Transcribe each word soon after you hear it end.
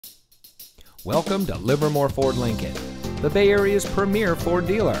Welcome to Livermore Ford Lincoln, the Bay Area's premier Ford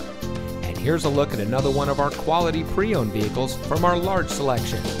dealer. And here's a look at another one of our quality pre-owned vehicles from our large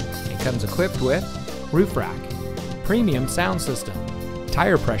selection. It comes equipped with roof rack, premium sound system,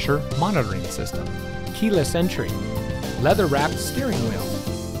 tire pressure monitoring system, keyless entry, leather-wrapped steering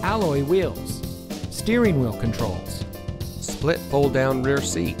wheel, alloy wheels, steering wheel controls, split fold-down rear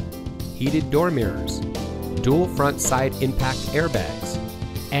seat, heated door mirrors, dual front side impact airbags,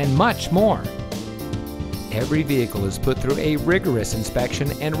 and much more. Every vehicle is put through a rigorous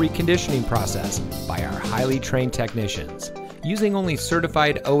inspection and reconditioning process by our highly trained technicians, using only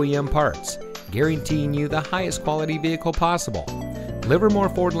certified OEM parts, guaranteeing you the highest quality vehicle possible. Livermore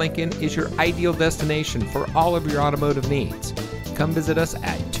Ford Lincoln is your ideal destination for all of your automotive needs. Come visit us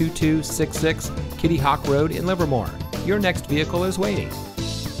at 2266 Kittyhawk Road in Livermore. Your next vehicle is waiting.